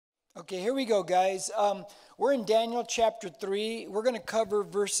Okay, here we go, guys. We're in Daniel chapter 3. We're going to cover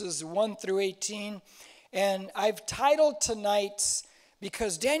verses 1 through 18. And I've titled tonight's,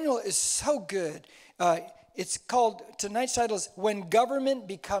 because Daniel is so good, tonight's title is When Government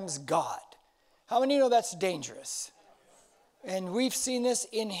Becomes God. How many know that's dangerous? And we've seen this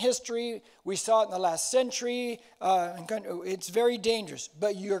in history. We saw it in the last century. It's very dangerous.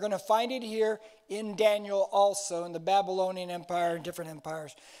 But you're going to find it here in Daniel also, in the Babylonian Empire and different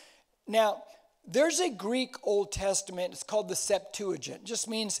empires. Now, there's a Greek Old Testament. It's called the Septuagint. It just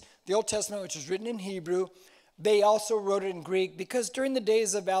means the Old Testament, which is written in Hebrew. They also wrote it in Greek because during the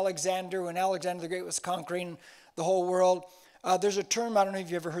days of Alexander, when Alexander the Great was conquering the whole world, there's a term, I don't know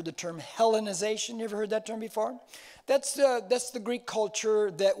if you ever heard the term Hellenization. You ever heard that term before? That's the Greek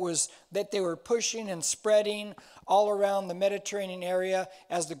culture that they were pushing and spreading all around the Mediterranean area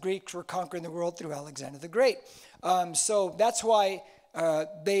as the Greeks were conquering the world through Alexander the Great. So that's why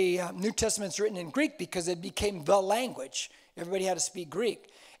New Testament's written in Greek, because it became the language. Everybody had to speak Greek.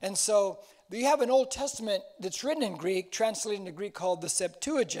 And so you have an Old Testament that's written in Greek, translated into Greek, called the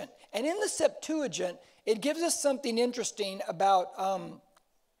Septuagint. And in the Septuagint, it gives us something interesting about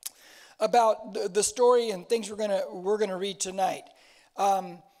the story and things we're gonna read tonight.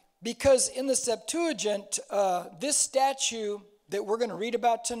 Because in the Septuagint, this statue that we're gonna read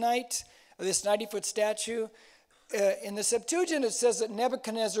about tonight, this 90-foot statue, in the Septuagint it says that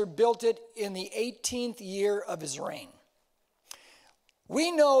Nebuchadnezzar built it in the 18th year of his reign.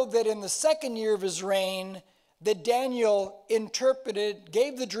 We know that in the second year of his reign, that Daniel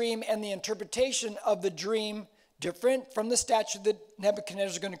gave the dream and the interpretation of the dream, different from the statue that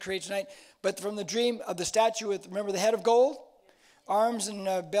Nebuchadnezzar is going to create tonight, but from the dream of the statue with, remember, the head of gold, arms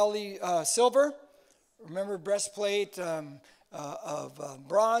and belly silver, remember, breastplate of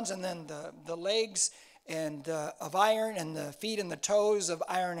bronze, and then the legs and of iron, and the feet and the toes of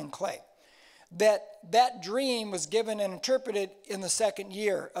iron and clay. That dream was given and interpreted in the second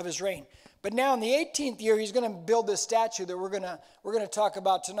year of his reign. But now in the 18th year, he's going to build this statue that we're going to talk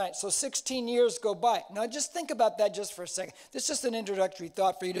about tonight. So 16 years go by. Now just think about that just for a second. This is just an introductory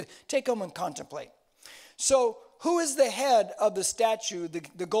thought for you to take home and contemplate. So who is the head of the statue,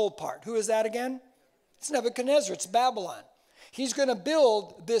 the gold part? Who is that again? It's Nebuchadnezzar. It's Babylon. He's going to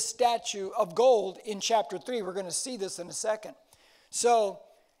build this statue of gold in chapter 3. We're going to see this in a second. So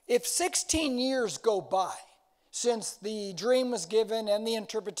if 16 years go by since the dream was given and the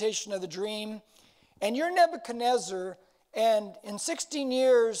interpretation of the dream, and you're Nebuchadnezzar, and in 16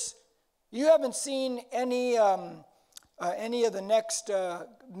 years you haven't seen any of the next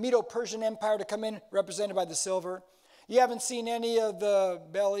Medo-Persian Empire to come in, represented by the silver. You haven't seen any of the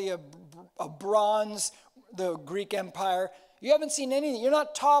belly of bronze, the Greek Empire. You haven't seen anything. You're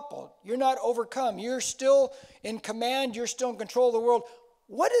not toppled. You're not overcome. You're still in command. You're still in control of the world.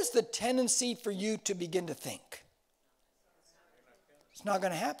 What is the tendency for you to begin to think? It's not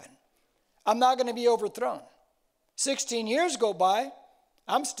going to happen. I'm not going to be overthrown. 16 years go by.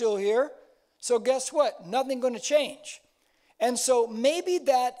 I'm still here. So guess what? Nothing going to change. And so maybe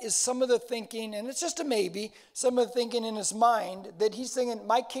that is some of the thinking, and it's just a maybe, some of the thinking in his mind that he's thinking,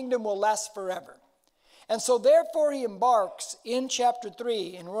 my kingdom will last forever. And so therefore he embarks in chapter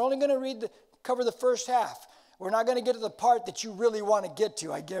 3, and we're only going to cover the first half. We're not going to get to the part that you really want to get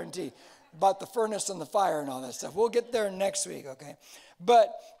to, I guarantee, about the furnace and the fire and all that stuff. We'll get there next week, okay?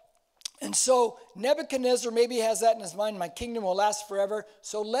 And so Nebuchadnezzar maybe has that in his mind, my kingdom will last forever.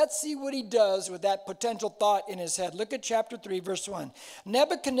 So let's see what he does with that potential thought in his head. Look at chapter 3, verse 1.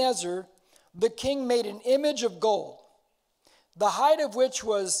 Nebuchadnezzar, the king, made an image of gold, the height of which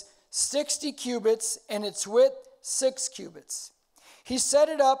was 60 cubits, and its width 6 cubits. He set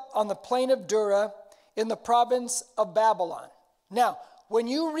it up on the plain of Dura in the province of Babylon. Now, when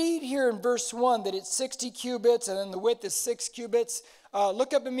you read here in verse 1 that it's 60 cubits and then the width is 6 cubits,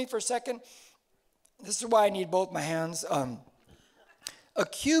 look up at me for a second. This is why I need both my hands. A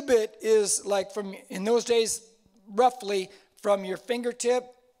cubit is like in those days, roughly from your fingertip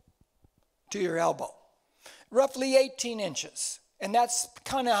to your elbow. Roughly 18 inches. And that's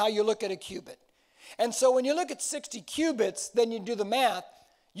kind of how you look at a cubit. And so when you look at 60 cubits, then you do the math,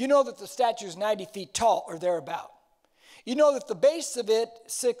 you know that the statue is 90 feet tall or thereabout. You know that the base of it,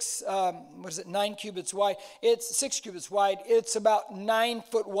 9 cubits wide, it's 6 cubits wide, it's about 9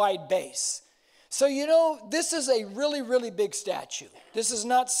 foot wide base. So you know, this is a really, really big statue. This is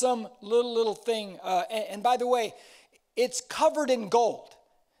not some little thing. And by the way, it's covered in gold.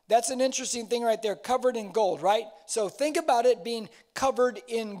 That's an interesting thing right there, covered in gold, right? So think about it being covered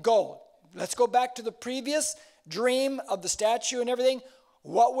in gold. Let's go back to the previous dream of the statue and everything.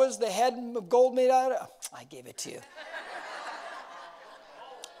 What was the head of gold made out of? I gave it to you.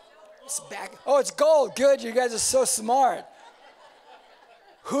 It's back. Oh, it's gold. Good. You guys are so smart.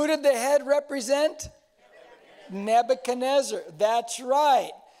 Who did the head represent? Nebuchadnezzar. That's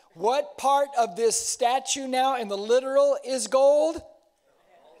right. What part of this statue now in the literal is gold?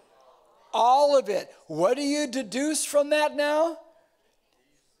 All of it. What do you deduce from that now?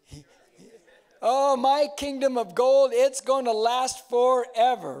 Oh, my kingdom of gold, it's going to last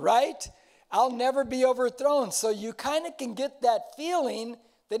forever, right? I'll never be overthrown. So you kind of can get that feeling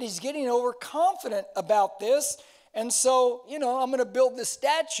that he's getting overconfident about this. And so, I'm going to build this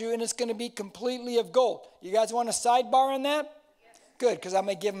statue and it's going to be completely of gold. You guys want a sidebar on that? Yes. Good, because I'm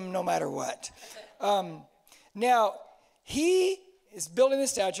going to give him no matter what. Now, he is building the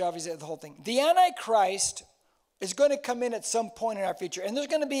statue, obviously, the whole thing. The Antichrist is going to come in at some point in our future. And there's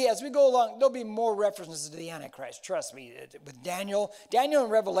going to be, as we go along, there'll be more references to the Antichrist. Trust me, with Daniel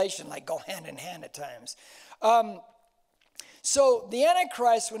and Revelation go hand in hand at times. So the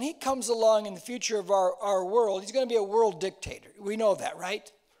Antichrist, when he comes along in the future of our world, he's going to be a world dictator. We know that, right?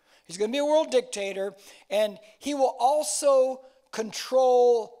 He's going to be a world dictator, and he will also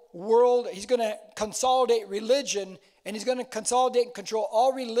control he's going to consolidate religion, and he's going to consolidate and control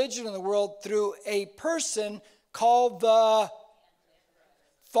all religion in the world through a person called the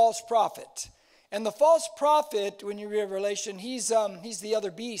false prophet. And the false prophet, when you read Revelation, he's the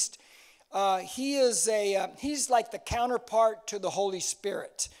other beast. He's like the counterpart to the Holy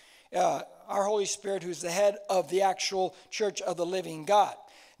Spirit. Our Holy Spirit, who's the head of the actual church of the living God.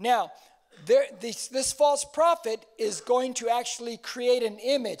 Now, this false prophet is going to actually create an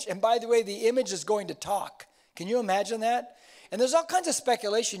image. And by the way, the image is going to talk. Can you imagine that? And there's all kinds of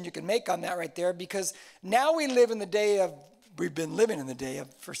speculation you can make on that right there, because now we've been living in the day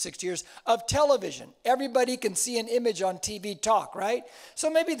of, for 6 years, of television. Everybody can see an image on TV talk, right? So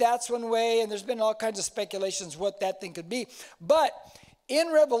maybe that's one way, and there's been all kinds of speculations what that thing could be. But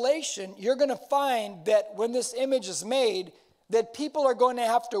in Revelation, you're going to find that when this image is made, that people are going to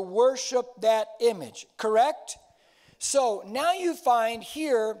have to worship that image, correct? So now you find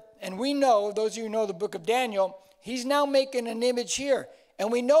here, and we know, those of you who know the book of Daniel, he's now making an image here.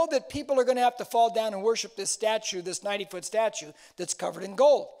 And we know that people are going to have to fall down and worship this statue, this 90-foot statue that's covered in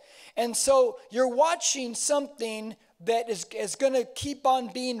gold. And so you're watching something that is going to keep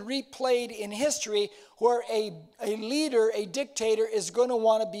on being replayed in history, where a leader, a dictator, is going to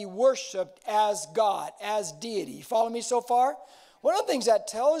want to be worshiped as God, as deity. You follow me so far? One of the things that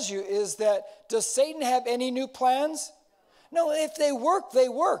tells you is that, does Satan have any new plans? No, if they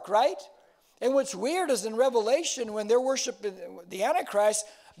work, right? And what's weird is in Revelation, when they're worshiping the Antichrist,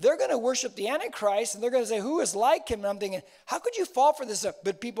 they're going to worship the Antichrist, and they're going to say, who is like him? And I'm thinking, how could you fall for this stuff?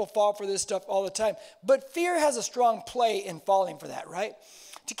 But people fall for this stuff all the time. But fear has a strong play in falling for that, right?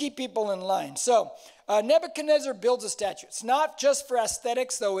 To keep people in line. So Nebuchadnezzar builds a statue. It's not just for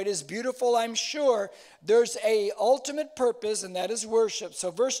aesthetics, though it is beautiful, I'm sure. There's a ultimate purpose, and that is worship. So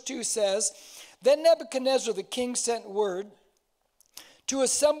verse 2 says, then Nebuchadnezzar the king sent word to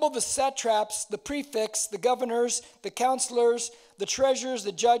assemble the satraps, the prefects, the governors, the counselors, the treasurers,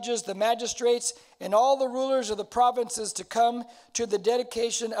 the judges, the magistrates, and all the rulers of the provinces to come to the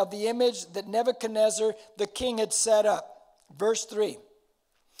dedication of the image that Nebuchadnezzar the king had set up. Verse 3.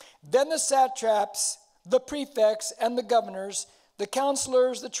 Then the satraps, the prefects, and the governors, the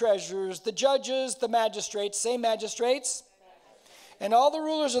counselors, the treasurers, the judges, the magistrates, say magistrates, and all the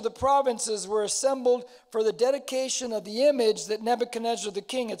rulers of the provinces were assembled for the dedication of the image that Nebuchadnezzar the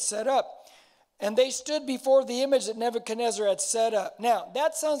king had set up. And they stood before the image that Nebuchadnezzar had set up. Now,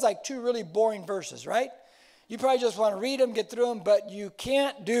 that sounds like two really boring verses, right? You probably just want to read them, get through them, but you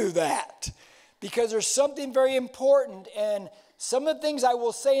can't do that, because there's something very important. And some of the things I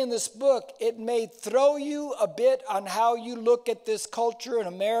will say in this book, it may throw you a bit on how you look at this culture in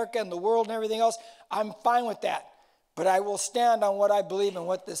America and the world and everything else. I'm fine with that. But I will stand on what I believe and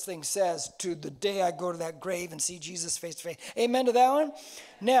what this thing says to the day I go to that grave and see Jesus face to face. Amen to that one?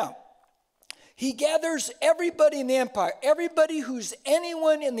 Now, he gathers everybody in the empire, everybody who's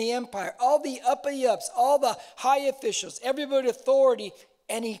anyone in the empire, all the uppity-ups, all the high officials, everybody authority,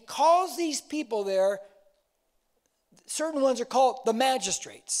 and he calls these people there. Certain ones are called the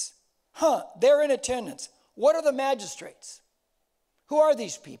magistrates. They're in attendance. What are the magistrates? Who are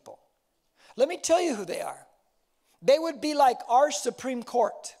these people? Let me tell you who they are. They would be like our Supreme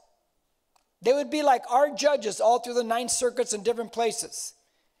Court. They would be like our judges all through the 9 circuits and different places.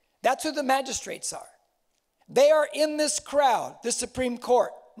 That's who the magistrates are. They are in this crowd, the Supreme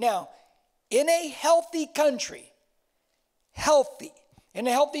Court. Now, in a healthy country,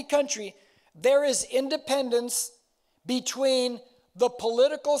 there is independence between the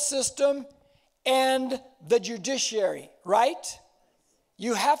political system and the judiciary, right?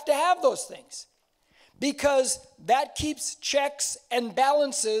 You have to have those things because that keeps checks and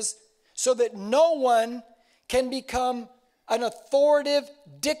balances so that no one can become an authoritative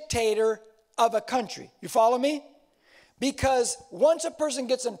dictator of a country. You follow me? Because once a person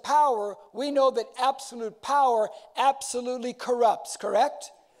gets in power, we know that absolute power absolutely corrupts, correct?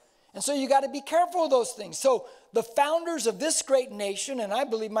 And so you got to be careful of those things. So the founders of this great nation, and I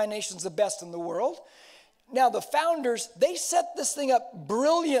believe my nation's the best in the world. Now the founders, they set this thing up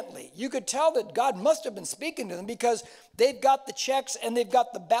brilliantly. You could tell that God must have been speaking to them because they've got the checks and they've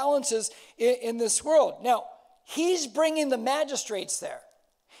got the balances in this world. Now, he's bringing the magistrates there.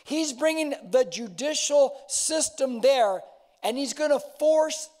 He's bringing the judicial system there, and he's going to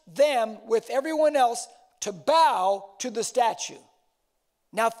force them with everyone else to bow to the statue.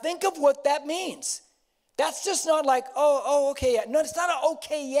 Now think of what that means. That's just not like, okay, yeah. No, it's not an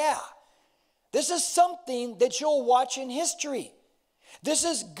okay, yeah. This is something that you'll watch in history. This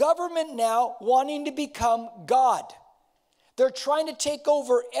is government now wanting to become God. They're trying to take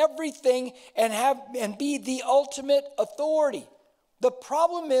over everything and be the ultimate authority. The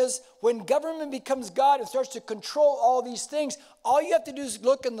problem is when government becomes God and starts to control all these things, all you have to do is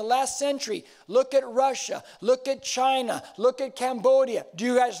look in the last century. Look at Russia. Look at China. Look at Cambodia. Do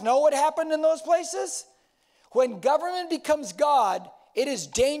you guys know what happened in those places? When government becomes God, it is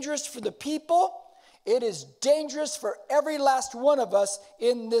dangerous for the people. It is dangerous for every last one of us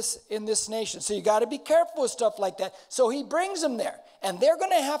in this nation. So you got to be careful with stuff like that. So he brings them there, and they're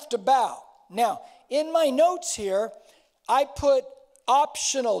going to have to bow. Now, in my notes here, I put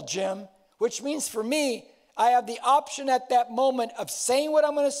optional, Jim, which means for me, I have the option at that moment of saying what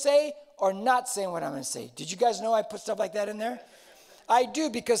I'm going to say or not saying what I'm going to say. Did you guys know I put stuff like that in there? I do,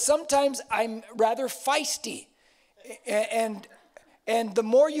 because sometimes I'm rather feisty. And the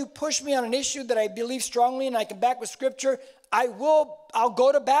more you push me on an issue that I believe strongly and I can back with scripture, I'll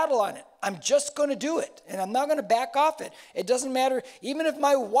go to battle on it. I'm just going to do it, and I'm not going to back off it. It doesn't matter, even if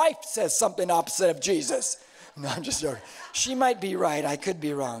my wife says something opposite of Jesus. No, I'm just joking. She might be right. I could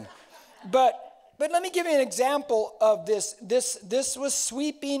be wrong. But let me give you an example of this. This was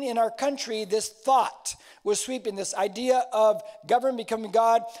sweeping in our country. This thought was sweeping, this idea of government becoming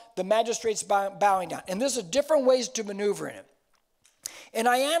God, the magistrates bowing down. And there's different ways to maneuver in it. And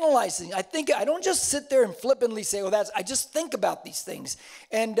I analyze things. I don't just sit there and flippantly say, I just think about these things.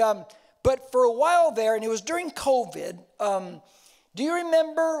 And but for a while there, and it was during COVID, do you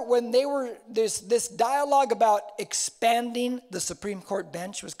remember when this dialogue about expanding the Supreme Court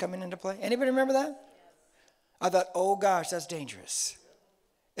bench was coming into play? Anybody remember that? I thought, oh gosh, that's dangerous.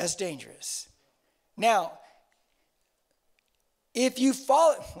 That's dangerous. Now, if you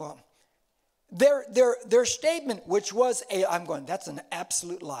follow, their statement, which was that's an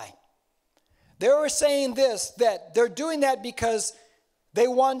absolute lie. They were saying that they're doing that because they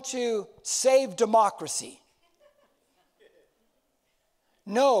want to save democracy.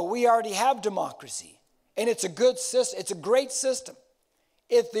 No, we already have democracy, and it's a good system. It's a great system.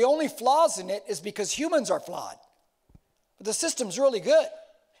 If the only flaws in it is because humans are flawed, but the system's really good.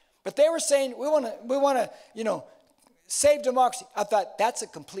 But they were saying we want to, save democracy. I thought that's a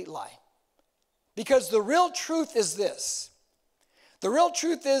complete lie, because the real truth is this. The real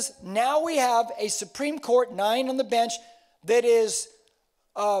truth is now we have a Supreme Court, 9 on the bench, that is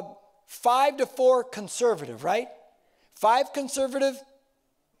 5-4 conservative, right? 5 conservative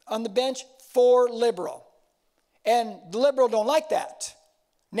on the bench, 4 liberal. And the liberal don't like that.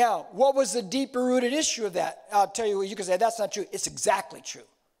 Now, what was the deeper rooted issue of that? I'll tell you what, you can say that's not true. It's exactly true.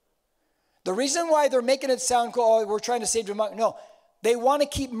 The reason why they're making it sound cool, we're trying to save democracy. No, they want to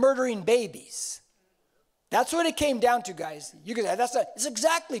keep murdering babies. That's what it came down to, guys. You can say it's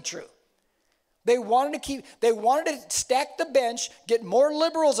exactly true. They wanted to stack the bench, get more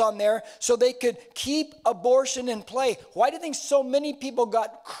liberals on there so they could keep abortion in play. Why do you think so many people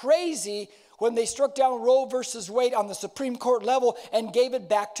got crazy when they struck down Roe versus Wade on the Supreme Court level and gave it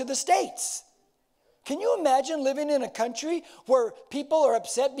back to the states? Can you imagine living in a country where people are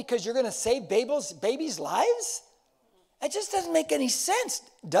upset because you're going to save babies' lives? It just doesn't make any sense,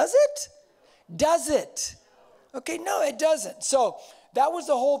 does it? Does it? Okay, no, it doesn't. So that was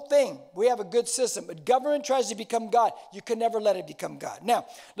the whole thing. We have a good system, but government tries to become God. You can never let it become God. Now,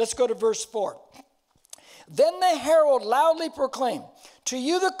 let's go to verse 4. Then the herald loudly proclaimed, "To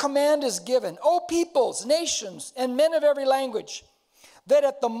you the command is given, O peoples, nations, and men of every language, that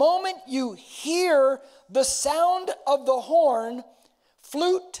at the moment you hear the sound of the horn,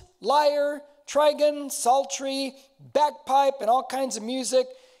 flute, lyre, trigon, psaltery, bagpipe, and all kinds of music,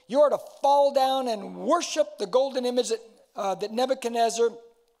 you are to fall down and worship the golden image that Nebuchadnezzar,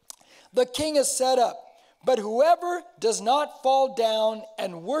 the king, has set up. But whoever does not fall down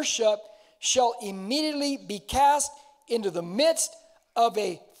and worship shall immediately be cast into the midst of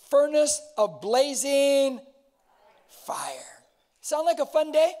a furnace of blazing fire. Sound like a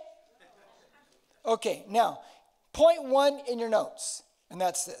fun day? Okay, now, point 1 in your notes, and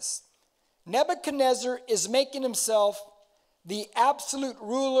that's this. Nebuchadnezzar is making himself the absolute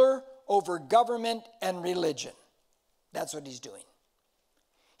ruler over government and religion. That's what he's doing.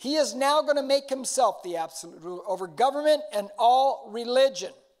 He is now going to make himself the absolute ruler over government and all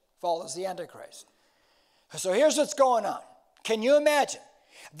religion. Follows the Antichrist. So here's what's going on. Can you imagine?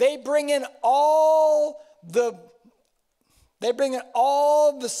 They bring in all the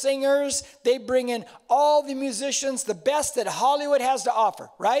singers, they bring in all the musicians, the best that Hollywood has to offer,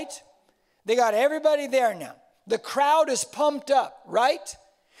 right? They got everybody there now. The crowd is pumped up, right?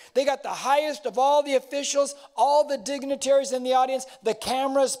 They got the highest of all the officials, all the dignitaries in the audience, the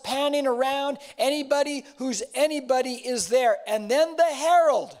cameras panning around, anybody is there. And then the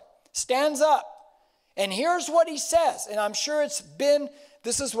herald stands up. And here's what he says, and I'm sure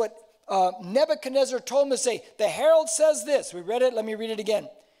this is what Nebuchadnezzar told him to say. The herald says this. We read it. Let me read it again.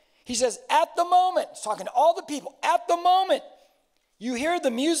 He says, at the moment, he's talking to all the people, at the moment you hear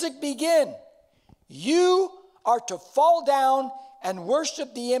the music begin, you are to fall down and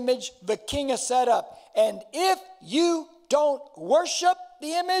worship the image the king has set up. And if you don't worship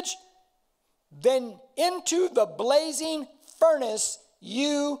the image, then into the blazing furnace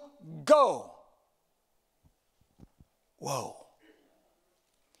you go. Whoa.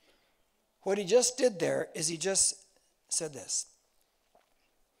 What he just did there is he just said this.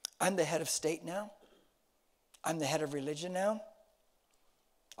 I'm the head of state now. I'm the head of religion now.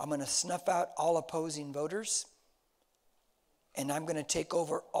 I'm going to snuff out all opposing voters. And I'm going to take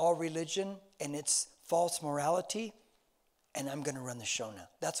over all religion and its false morality. And I'm going to run the show now.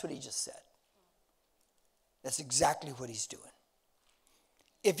 That's what he just said. That's exactly what he's doing.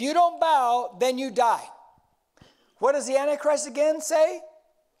 If you don't bow, then you die. What does the Antichrist again say?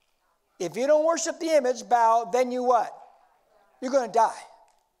 If you don't worship the image, bow, then you what? You're going to die.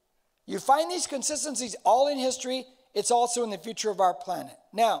 You find these consistencies all in history. It's also in the future of our planet.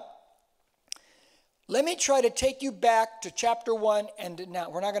 Now, let me try to take you back to chapter 1. And now,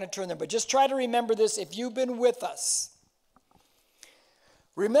 we're not going to turn there, but just try to remember this if you've been with us.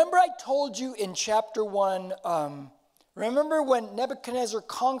 Remember I told you in chapter 1, remember when Nebuchadnezzar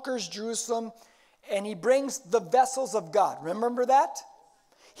conquers Jerusalem and he brings the vessels of God. Remember that?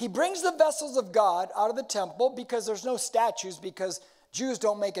 He brings the vessels of God out of the temple because there's no statues, because Jews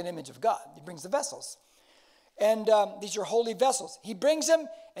don't make an image of God. He brings the vessels. And these are holy vessels. He brings them,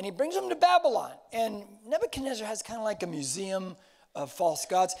 and he brings them to Babylon. And Nebuchadnezzar has kind of like a museum of false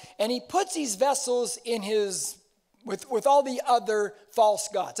gods. And he puts these vessels in his, with all the other false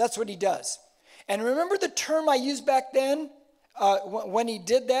gods. That's what he does. And remember the term I used back then when he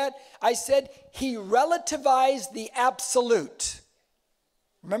did that? I said he relativized the absolute.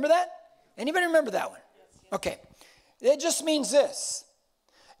 Remember that? Anybody remember that one? Okay. It just means this.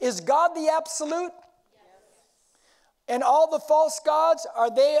 Is God the absolute? And all the false gods,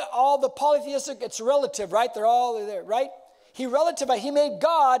 are they all the polytheistic? It's relative, right? They're all there, right? He relativized. He made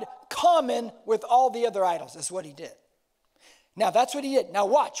God common with all the other idols. That's what he did. Now, that's what he did. Now,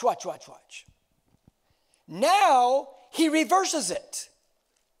 watch. Now, he reverses it.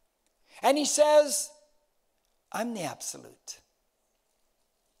 And he says, I'm the absolute.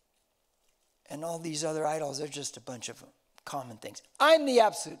 And all these other idols, they're just a bunch of common things. I'm the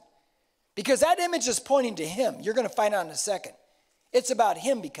absolute. Because that image is pointing to him. You're going to find out in a second. It's about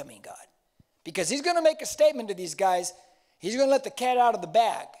him becoming God. Because he's going to make a statement to these guys. He's going to let the cat out of the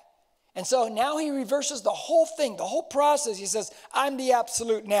bag. And so now he reverses the whole thing, the whole process. He says, I'm the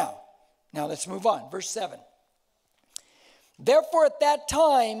absolute now. Now let's move on. Verse 7. Therefore at that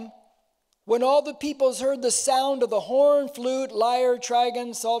time, when all the peoples heard the sound of the horn, flute, lyre,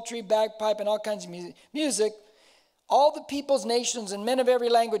 trigon, psaltery, bagpipe, and all kinds of music, all the peoples, nations, and men of every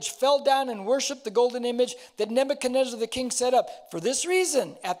language fell down and worshipped the golden image that Nebuchadnezzar the king set up. For this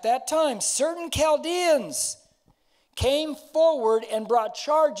reason, at that time, certain Chaldeans came forward and brought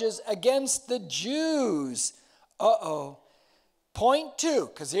charges against the Jews. Point 2,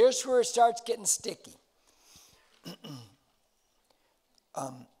 because here's where it starts getting sticky.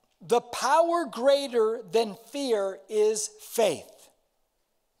 The power greater than fear is faith.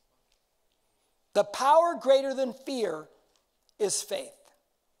 The power greater than fear is faith.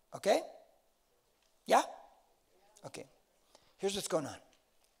 Okay? Yeah? Okay. Here's what's going on.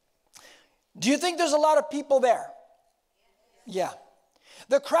 Do you think there's a lot of people there? Yeah.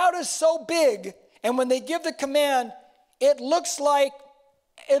 The crowd is so big, and when they give the command, it looks like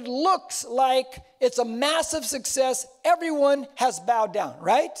it looks like it's a massive success. Everyone has bowed down,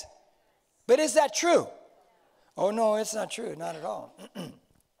 right? But is that true? Oh, no, it's not true. Not at all.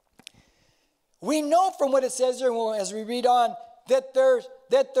 We know from what it says here as we read on that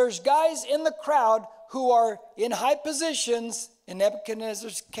there's guys in the crowd who are in high positions in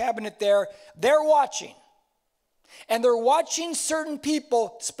Nebuchadnezzar's cabinet there. They're watching. And they're watching certain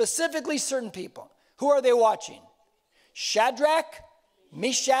people, specifically certain people. Who are they watching? Shadrach,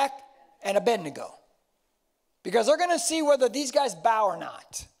 Meshach, and Abednego. Because they're going to see whether these guys bow or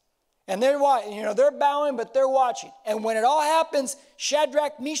not. And they're bowing, but they're watching. And when it all happens,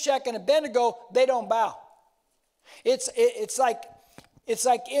 Shadrach, Meshach, and Abednego, they don't bow. It's like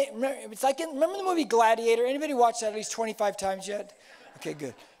remember the movie Gladiator? Anybody watched that at least 25 times yet? Okay,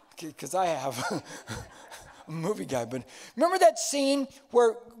 good. Because I have. I'm a movie guy, but remember that scene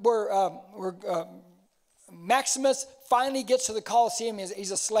where Maximus finally gets to the Colosseum.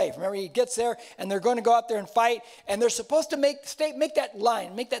 He's a slave. Remember, he gets there, and they're going to go out there and fight, and they're supposed to make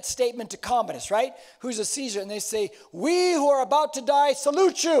that statement to Commodus, right? Who's a Caesar, and they say, "We who are about to die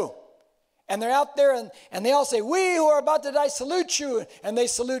salute you." And they're out there, and they all say, "We who are about to die salute you." And they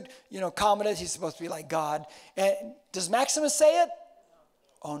salute, Commodus. He's supposed to be like God. And does Maximus say it?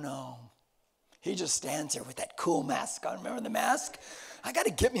 Oh, no. He just stands there with that cool mask on. Remember the mask? I got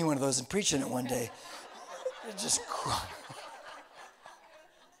to get me one of those and preach in it one day. It's just cool.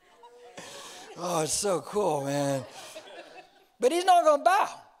 Oh, it's so cool, man. But he's not going to bow.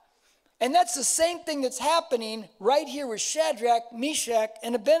 And that's the same thing that's happening right here with Shadrach, Meshach,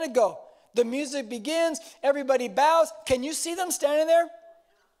 and Abednego. The music begins. Everybody bows. Can you see them standing there?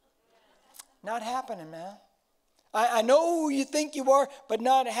 Not happening, man. I know who you think you are, but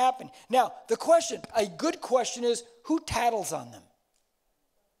not happening. Now, a good question is, who tattles on them?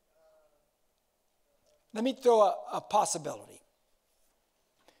 Let me throw a possibility.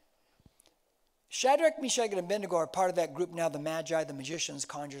 Shadrach, Meshach, and Abednego are part of that group now, the Magi, the magicians,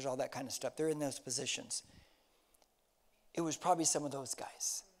 conjurers, all that kind of stuff. They're in those positions. It was probably some of those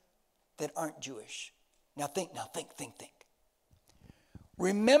guys that aren't Jewish. Now think.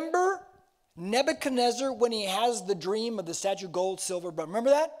 Remember Nebuchadnezzar when he has the dream of the statue of gold, silver, but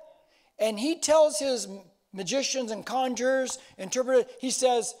remember that? And he tells his magicians and conjurers, interpreters, he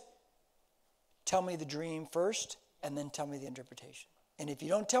says, "Tell me the dream first, and then tell me the interpretation. And if you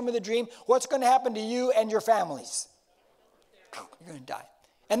don't tell me the dream, what's going to happen to you and your families? You're going to die."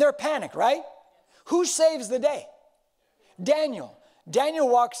 And they're panicked, right? Who saves the day? Daniel. Daniel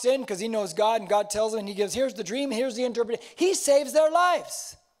walks in because he knows God, and God tells him, and he gives, here's the dream, here's the interpretation. He saves their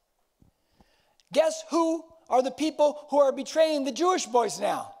lives. Guess who are the people who are betraying the Jewish boys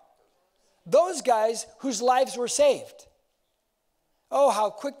now? Those guys whose lives were saved. Oh, how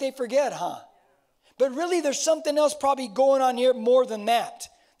quick they forget, huh? But really, there's something else probably going on here more than that.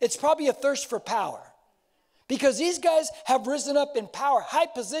 It's probably a thirst for power. Because these guys have risen up in power, high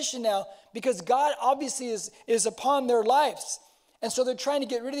position now, because God obviously is upon their lives. And so they're trying to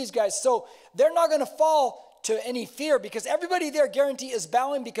get rid of these guys. So they're not going to fall to any fear, because everybody there, guarantee, is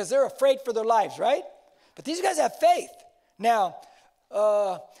bowing because they're afraid for their lives, right? But these guys have faith. Now,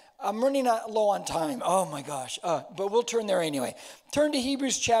 I'm running low on time. Oh my gosh. But we'll turn there anyway. Turn to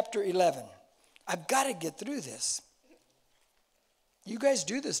Hebrews chapter 11. I've got to get through this. You guys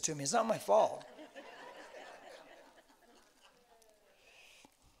do this to me. It's not my fault.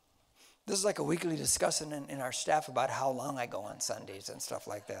 This is like a weekly discussion in our staff about how long I go on Sundays and stuff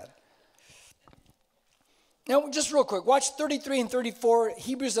like that. Now, just real quick, watch 33 and 34,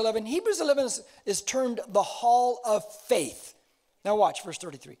 Hebrews 11. Hebrews 11 is termed the hall of faith. Now watch verse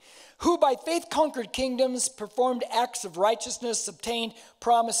 33. Who by faith conquered kingdoms, performed acts of righteousness, obtained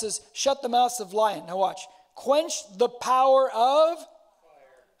promises, shut the mouths of lions. Now watch. Quenched the power of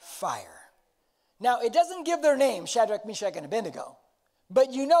fire. Now, it doesn't give their name, Shadrach, Meshach, and Abednego.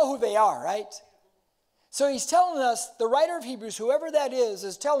 But you know who they are, right? So he's telling us, the writer of Hebrews, whoever that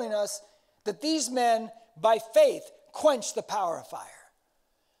is telling us that these men, by faith, quenched the power of fire.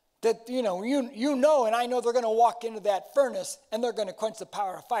 That, you know, and I know they're going to walk into that furnace and they're going to quench the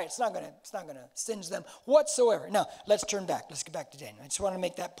power of fire. It's not going to singe them whatsoever. Now, let's turn back. Let's get back to Daniel. I just want to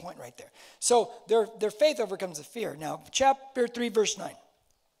make that point right there. So their faith overcomes the fear. Now, chapter 3, verse 9.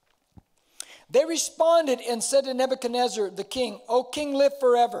 They responded and said to Nebuchadnezzar, the king, "O king, live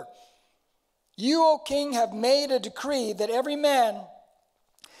forever. You, O king, have made a decree that every man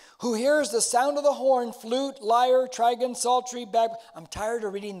who hears the sound of the horn, flute, lyre, trigon, psaltery, I'm tired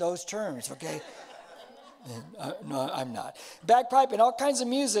of reading those terms, okay? No, I'm not. Bagpipe and all kinds of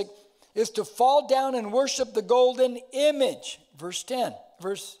music is to fall down and worship the golden image. Verse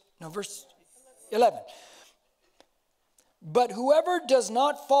 11. But whoever does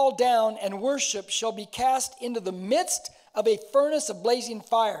not fall down and worship shall be cast into the midst of a furnace of blazing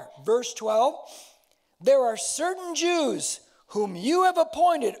fire. Verse 12, there are certain Jews whom you have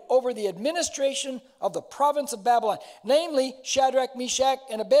appointed over the administration of the province of Babylon, namely Shadrach, Meshach,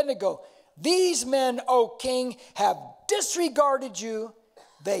 and Abednego. These men, O king, have disregarded you.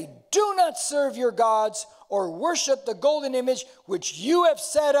 They do not serve your gods or worship the golden image which you have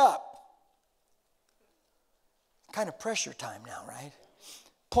set up. Kind of pressure time now, right?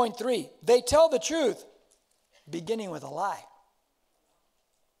 Point 3, they tell the truth, beginning with a lie.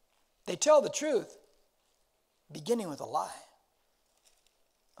 They tell the truth, beginning with a lie.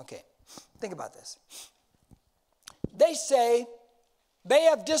 Okay, think about this. They say they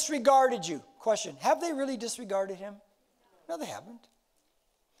have disregarded you. Question, have they really disregarded him? No, they haven't.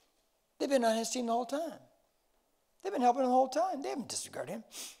 They've been on his team the whole time. They've been helping him the whole time. They haven't disregarded him.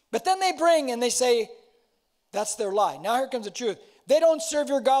 But then they bring and they say, that's their lie. Now here comes the truth. They don't serve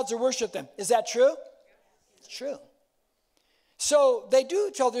your gods or worship them. Is that true? It's true. So they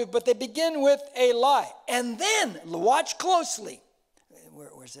do tell the truth, but they begin with a lie. And then, watch closely.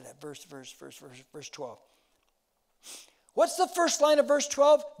 Where's it at? Verse 12. What's the first line of verse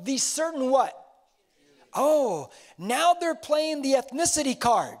 12? The certain what? Oh, now they're playing the ethnicity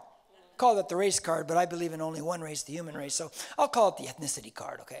card. Call it the race card, but I believe in only one race, the human race. So I'll call it the ethnicity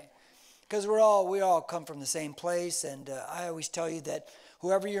card, okay? Because we all come from the same place, and I always tell you that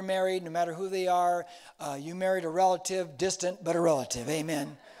whoever you're married, no matter who they are, you married a relative, distant, but a relative.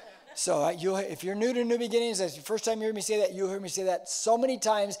 Amen. So if you're new to New Beginnings, that's the first time you heard me say that, you heard me say that so many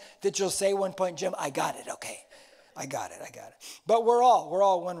times that you'll say one point, Jim, I got it, okay. I got it. But we're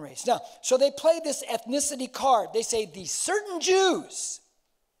all one race. Now, so they play this ethnicity card. They say the certain Jews.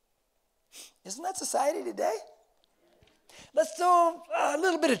 Isn't that society today? Let's throw a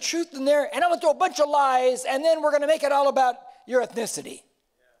little bit of truth in there, and I'm going to throw a bunch of lies, and then we're going to make it all about your ethnicity.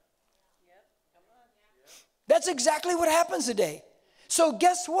 That's exactly what happens today. So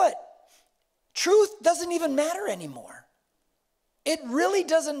guess what? Truth doesn't even matter anymore. It really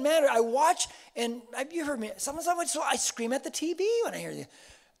doesn't matter. I watch, and you heard me, sometimes I scream at the TV when I hear you.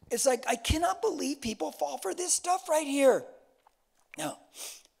 It's like, I cannot believe people fall for this stuff right here. Now,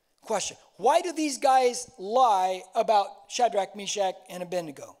 question, why do these guys lie about Shadrach, Meshach, and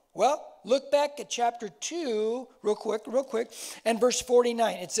Abednego? Well, look back at chapter 2 real quick, and verse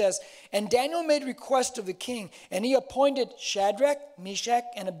 49. It says, and Daniel made request of the king, and he appointed Shadrach, Meshach,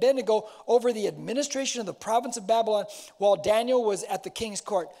 and Abednego over the administration of the province of Babylon while Daniel was at the king's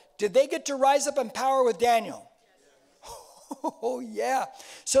court. Did they get to rise up in power with Daniel? Oh, yeah.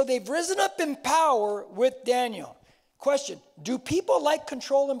 So they've risen up in power with Daniel. Question, do people like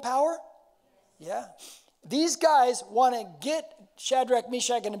control and power? Yeah. These guys want to get Shadrach,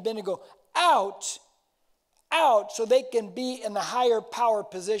 Meshach, and Abednego out so they can be in the higher power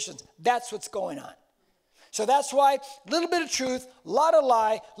positions. That's what's going on. So that's why a little bit of truth, a lot of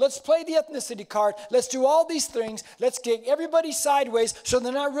lie. Let's play the ethnicity card. Let's do all these things. Let's get everybody sideways so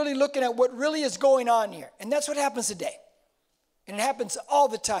they're not really looking at what really is going on here. And that's what happens today. And it happens all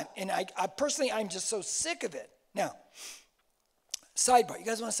the time. And I personally, I'm just so sick of it. Now, sidebar. You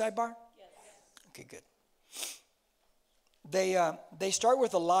guys want a sidebar? Yes. Okay, good. They start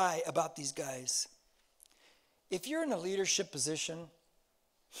with a lie about these guys. If you're in a leadership position,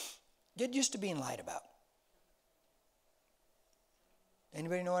 get used to being lied about.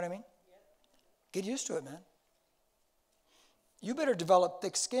 Anybody know what I mean? Get used to it, man. You better develop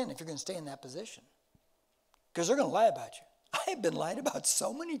thick skin if you're going to stay in that position. Because they're going to lie about you. I have been lied about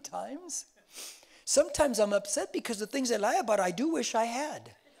so many times. Sometimes I'm upset because the things they lie about, I do wish I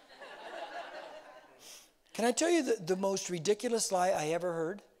had. Can I tell you the most ridiculous lie I ever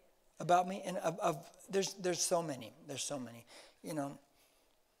heard about me? And there's so many. There's so many. You know,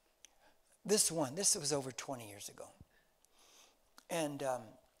 this was over 20 years ago. And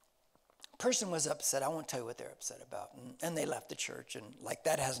person was upset. I won't tell you what they're upset about. And they left the church. And like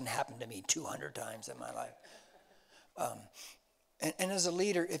that hasn't happened to me 200 times in my life. And as a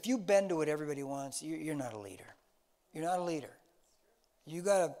leader, if you bend to what everybody wants, you're not a leader. You're not a leader. You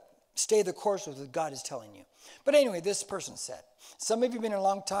got to stay the course with what God is telling you. But anyway, this person said, some of you have been in a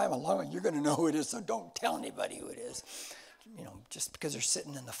long time, you're going to know who it is, so don't tell anybody who it is. You know, just because they're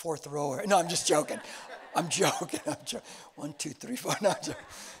sitting in the fourth row. No, I'm just joking. I'm joking. 1, 2, 3, 4.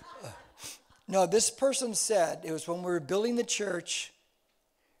 No, this person said, it was when we were building the church,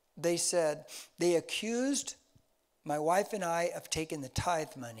 they said, they accused my wife and I of taking the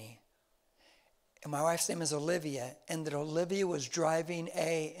tithe money. And my wife's name is Olivia, and that Olivia was driving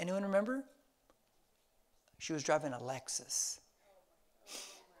anyone remember? She was driving a Lexus.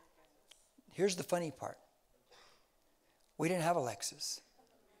 Here's the funny part. We didn't have a Lexus.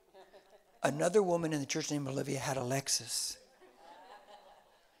 Another woman in the church named Olivia had a Lexus.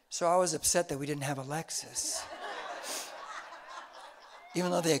 So I was upset that we didn't have a Lexus. Even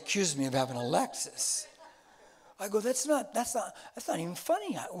though they accused me of having a Lexus. I go, that's not even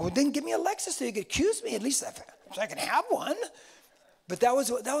funny. Well, then give me a Lexus so you could accuse me. At least so I can have one. But that was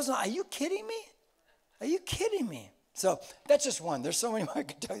not, are you kidding me? Are you kidding me? So that's just one. There's so many more I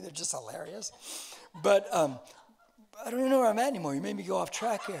could tell you. They're just hilarious. But I don't even know where I'm at anymore. You made me go off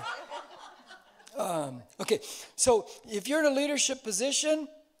track here. Okay, so if you're in a leadership position,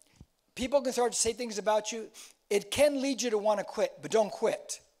 people can start to say things about you. It can lead you to want to quit, but don't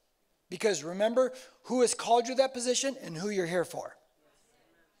quit. Because remember who has called you that position and who you're here for.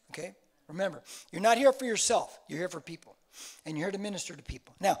 Okay? Remember, you're not here for yourself. You're here for people. And you're here to minister to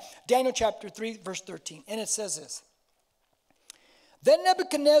people. Now, Daniel chapter 3, verse 13. And it says this. Then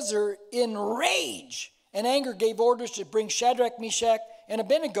Nebuchadnezzar, in rage and anger, gave orders to bring Shadrach, Meshach, and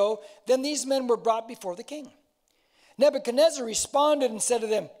Abednego. Then these men were brought before the king. Nebuchadnezzar responded and said to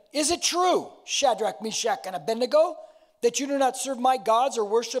them, is it true, Shadrach, Meshach, and Abednego, that you do not serve my gods or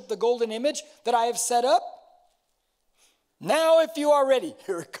worship the golden image that I have set up? Now, if you are ready,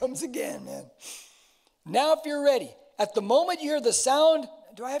 here it comes again, man. Now, if you're ready, at the moment you hear the sound,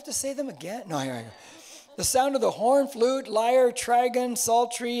 do I have to say them again? No, here I go. The sound of the horn, flute, lyre, trigon,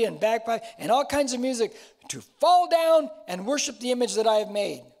 psaltery, and bagpipe, and all kinds of music, to fall down and worship the image that I have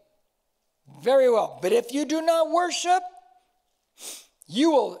made. Very well. But if you do not worship,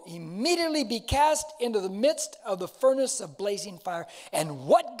 you will immediately be cast into the midst of the furnace of blazing fire. And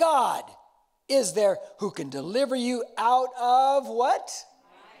what God is there who can deliver you out of what?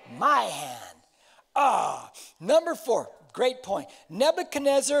 My hand. Number 4, great point.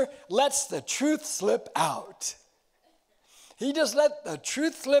 Nebuchadnezzar lets the truth slip out. He just let the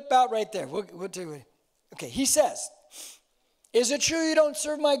truth slip out right there. We'll do it. Okay, he says, is it true you don't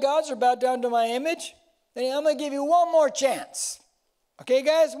serve my gods or bow down to my image? Then I'm going to give you one more chance. Okay,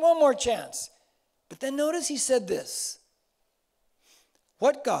 guys, one more chance. But then notice he said this.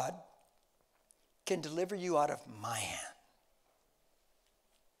 What God can deliver you out of my hand?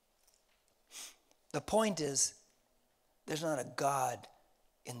 The point is, there's not a God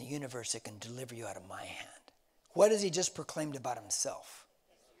in the universe that can deliver you out of my hand. What has he just proclaimed about himself?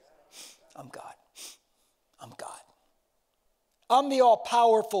 I'm God. I'm God. I'm the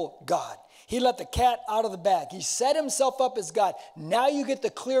all-powerful God. He let the cat out of the bag. He set himself up as God. Now you get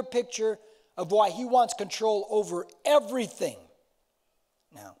the clear picture of why he wants control over everything.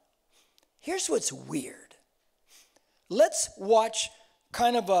 Now, here's what's weird. Let's watch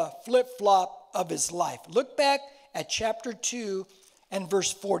kind of a flip-flop of his life. Look back at chapter 2 and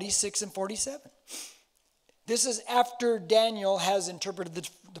verse 46 and 47. This is after Daniel has interpreted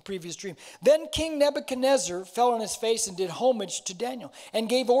the previous dream. Then King Nebuchadnezzar fell on his face and did homage to Daniel and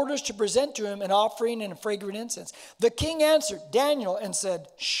gave orders to present to him an offering and a fragrant incense. The king answered Daniel and said,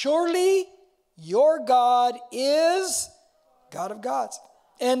 surely your God is God of gods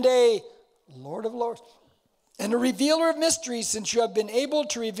and a Lord of lords and a revealer of mysteries, since you have been able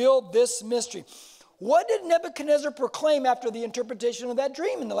to reveal this mystery. What did Nebuchadnezzar proclaim after the interpretation of that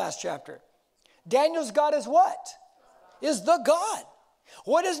dream in the last chapter? Daniel's God is what? Is the God.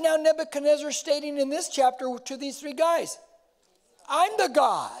 What is now Nebuchadnezzar stating in this chapter to these 3 guys? I'm the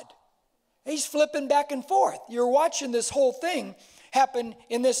God. He's flipping back and forth. You're watching this whole thing happen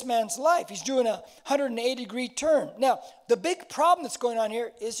in this man's life. He's doing a 180-degree turn. Now, the big problem that's going on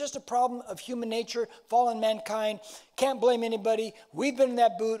here is just a problem of human nature, fallen mankind. Can't blame anybody. We've been in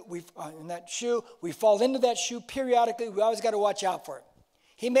that boot, in that shoe. We fall into that shoe periodically. We always got to watch out for it.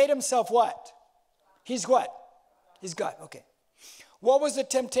 He made himself what? He's what? He's God. Okay. What was the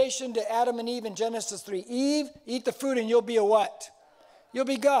temptation to Adam and Eve in Genesis 3? Eve, eat the fruit and you'll be a what? You'll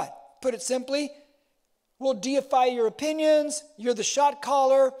be God. Put it simply, we'll deify your opinions. You're the shot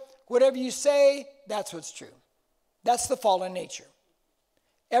caller. Whatever you say, that's what's true. That's the fallen nature.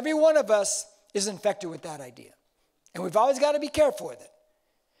 Every one of us is infected with that idea. And we've always got to be careful with it.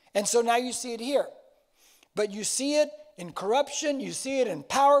 And so now you see it here. But you see it in corruption, you see it in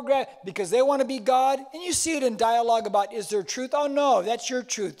power grab because they want to be God, and you see it in dialogue about, is there truth? Oh no, that's your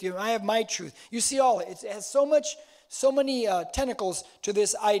truth. I have my truth. You see all it. It has so many tentacles to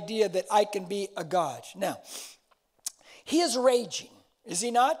this idea that I can be a God. Now, he is raging, is he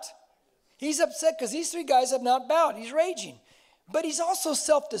not? He's upset because these 3 guys have not bowed. He's raging. But he's also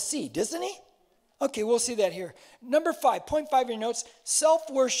self-deceived, isn't he? Okay, we'll see that here. Number 5, point 5 in your notes,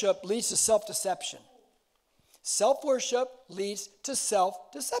 self-worship leads to self-deception. Self-worship leads to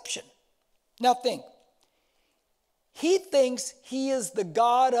self-deception. Now think. He thinks he is the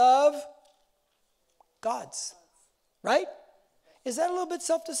God of gods. Right? Is that a little bit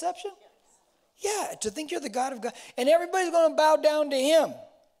self-deception? Yeah, to think you're the God of God. And everybody's going to bow down to him.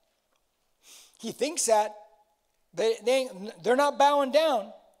 He thinks that. They're not bowing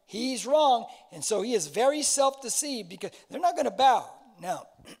down. He's wrong. And so he is very self-deceived because they're not going to bow. Now,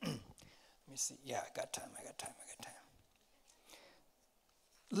 let me see. Yeah, I got time.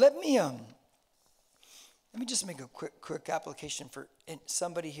 Let me just make a quick application for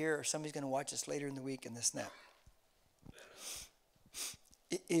somebody here, or somebody's going to watch this later in the week and this and that.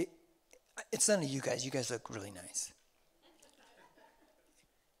 It's none of you guys. You guys look really nice.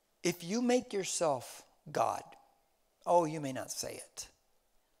 If you make yourself God, oh, you may not say it,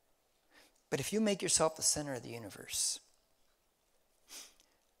 but if you make yourself the center of the universe,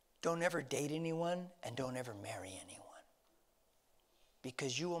 don't ever date anyone and don't ever marry anyone,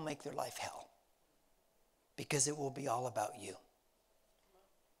 because you will make their life hell, because it will be all about you.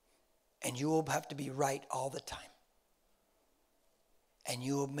 And you will have to be right all the time. And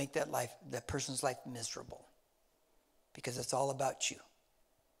you will make that person's life miserable, because it's all about you.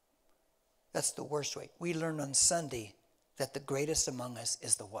 That's the worst way. We learned on Sunday that the greatest among us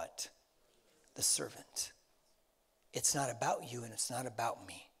is the what? The servant. It's not about you and it's not about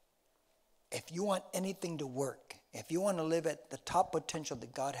me. If you want anything to work, if you want to live at the top potential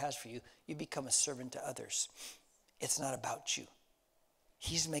that God has for you, you become a servant to others. It's not about you.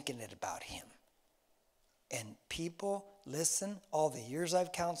 He's making it about him. And people, listen, all the years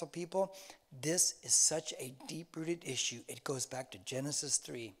I've counseled people, this is such a deep-rooted issue. It goes back to Genesis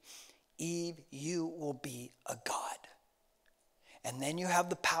 3. Eve, you will be a God. And then you have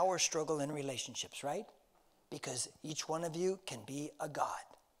the power struggle in relationships, right? Because each one of you can be a God.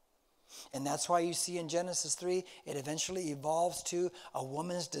 And that's why you see in Genesis 3, it eventually evolves to a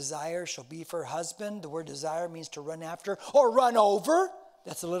woman's desire shall be for her husband. The word desire means to run after or run over.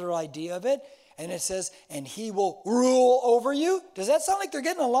 That's the literal idea of it. And it says, and he will rule over you. Does that sound like they're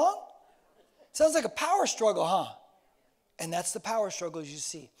getting along? Sounds like a power struggle, huh? And that's the power struggles you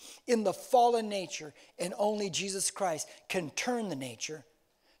see in the fallen nature. And only Jesus Christ can turn the nature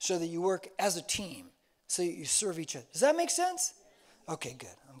so that you work as a team, so that you serve each other. Does that make sense? Okay, good.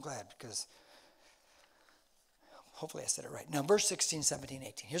 I'm glad, because hopefully I said it right. Now, verse 16, 17,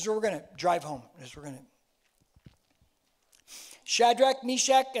 18. Here's where we're going to drive home. Shadrach,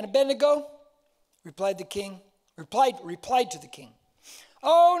 Meshach, and Abednego replied to the king,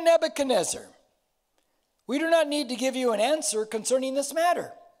 "O Nebuchadnezzar, we do not need to give you an answer concerning this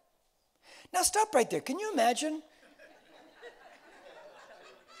matter." Now stop right there. Can you imagine?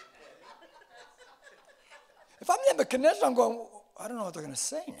 If I'm Nebuchadnezzar, I'm going, I don't know what they're going to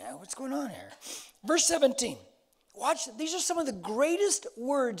say now. What's going on here? Verse 17. Watch, these are some of the greatest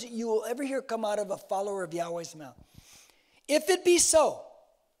words you will ever hear come out of a follower of Yahweh's mouth. If it be so,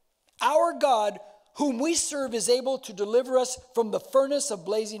 our God, whom we serve, is able to deliver us from the furnace of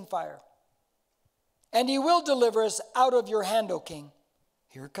blazing fire. And he will deliver us out of your hand, O king.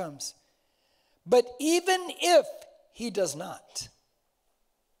 Here it comes. But even if he does not,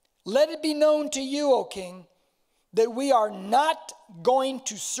 let it be known to you, O king, that we are not going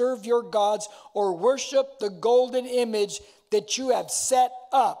to serve your gods or worship the golden image that you have set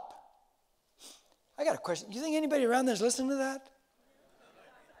up. I got a question. Do you think anybody around there is listening to that?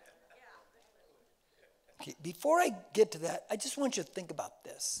 Okay, before I get to that, I just want you to think about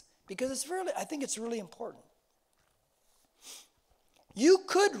this, because I think it's really important. You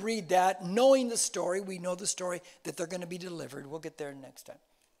could read that knowing the story. We know the story that they're going to be delivered. We'll get there next time.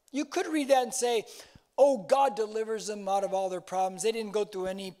 You could read that and say, oh, God delivers them out of all their problems. They didn't go through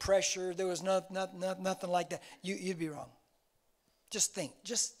any pressure. There was nothing like that. You'd be wrong. Just think.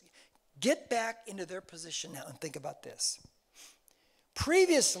 Just get back into their position now and think about this.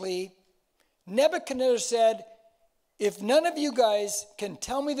 Previously, Nebuchadnezzar said, if none of you guys can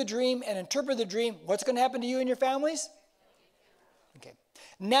tell me the dream and interpret the dream, what's going to happen to you and your families? Okay.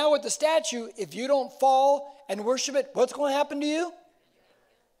 Now with the statue, if you don't fall and worship it, what's going to happen to you?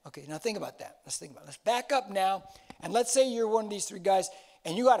 Okay, now think about that. Let's think about it. Let's back up now, and let's say you're one of these three guys,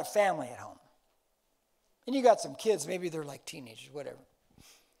 and you got a family at home. And you got some kids, maybe they're like teenagers, whatever.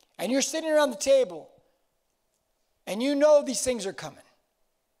 And you're sitting around the table, and you know these things are coming.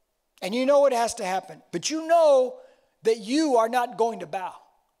 And you know what has to happen. But you know that you are not going to bow.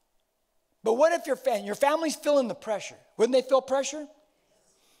 But what if your family's feeling the pressure? Wouldn't they feel pressure?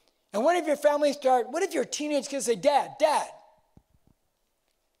 And what if your teenage kids say, Dad,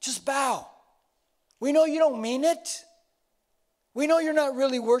 just bow. We know you don't mean it. We know you're not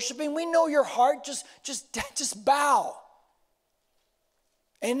really worshiping. We know your heart. Just bow.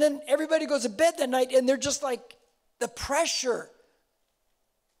 And then everybody goes to bed that night and they're just like, the pressure.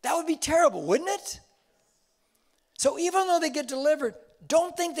 That would be terrible, wouldn't it? So even though they get delivered,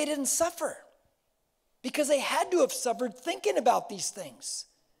 don't think they didn't suffer, because they had to have suffered thinking about these things.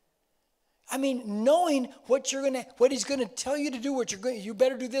 I mean, knowing what he's going to tell you to do, you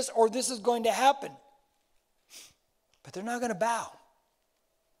better do this or this is going to happen. But they're not going to bow.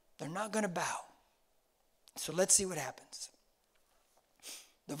 They're not going to bow. So let's see what happens.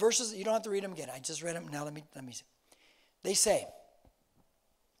 The verses, you don't have to read them again. I just read them. Now let me see. They say,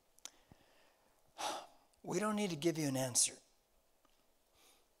 we don't need to give you an answer,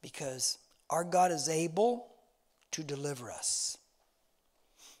 because our God is able to deliver us.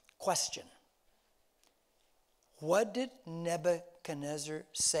 Question. What did Nebuchadnezzar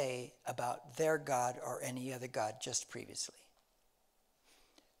say about their God or any other God just previously?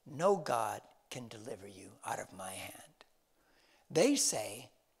 No God can deliver you out of my hand. They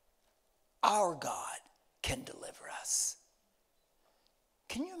say, our God can deliver us.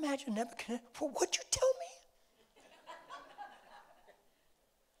 Can you imagine Nebuchadnezzar? What'd you tell me?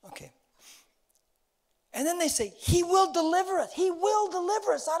 Okay. And then they say, he will deliver us. He will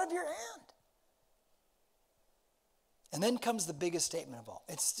deliver us out of your hand. And then comes the biggest statement of all.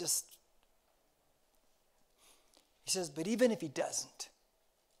 It's just, he says, but even if he doesn't,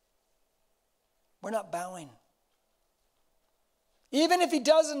 we're not bowing. Even if he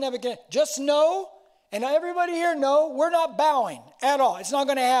doesn't, Nebuchadnezzar, just know, and everybody here know, we're not bowing at all. It's not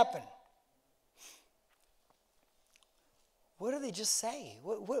going to happen. What do they just say?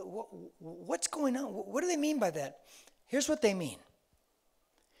 What's going on? What do they mean by that? Here's what they mean.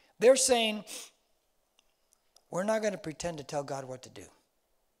 They're saying, we're not going to pretend to tell God what to do.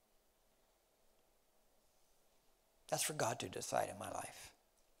 That's for God to decide in my life.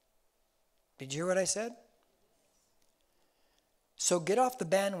 Did you hear what I said? So get off the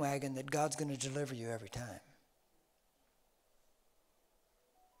bandwagon that God's going to deliver you every time.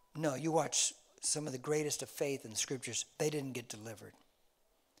 No, you watch some of the greatest of faith in the scriptures. They didn't get delivered.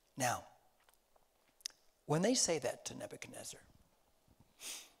 Now, when they say that to Nebuchadnezzar,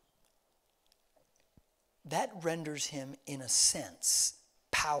 that renders him, in a sense,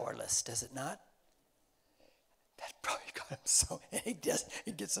 powerless, does it not? That probably got him so, it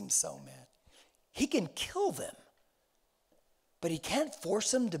gets him so mad. He can kill them, but he can't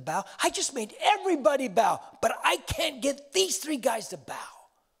force them to bow. I just made everybody bow, but I can't get these three guys to bow.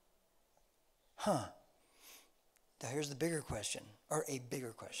 Now here's the bigger question, or a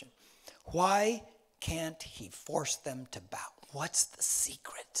bigger question. Why can't he force them to bow? What's the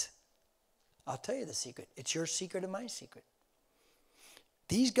secret? I'll tell you the secret. It's your secret and my secret.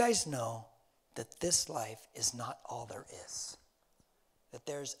 These guys know that this life is not all there is, that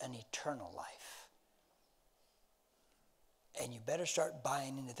there's an eternal life. And you better start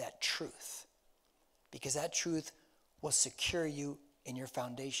buying into that truth, because that truth will secure you in your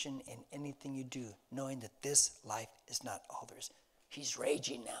foundation in anything you do, knowing that this life is not all there is. He's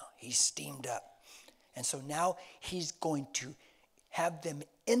raging now. He's steamed up. And so now he's going to have them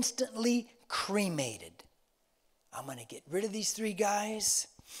instantly cremated. I'm going to get rid of these three guys,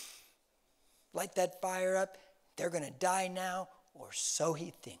 light that fire up. They're going to die now, or so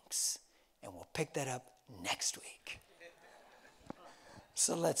he thinks. And we'll pick that up next week.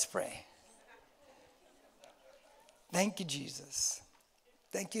 So let's pray. Thank you, Jesus.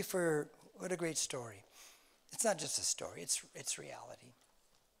 Thank you for, what a great story. It's not just a story, it's reality.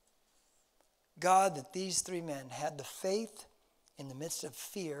 God, that these three men had the faith in the midst of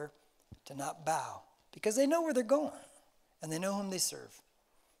fear to not bow, because they know where they're going, and they know whom they serve,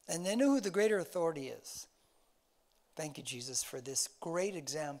 and they know who the greater authority is. Thank you, Jesus, for this great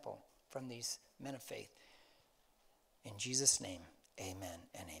example from these men of faith. In Jesus' name, amen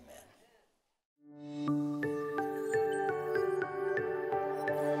and amen.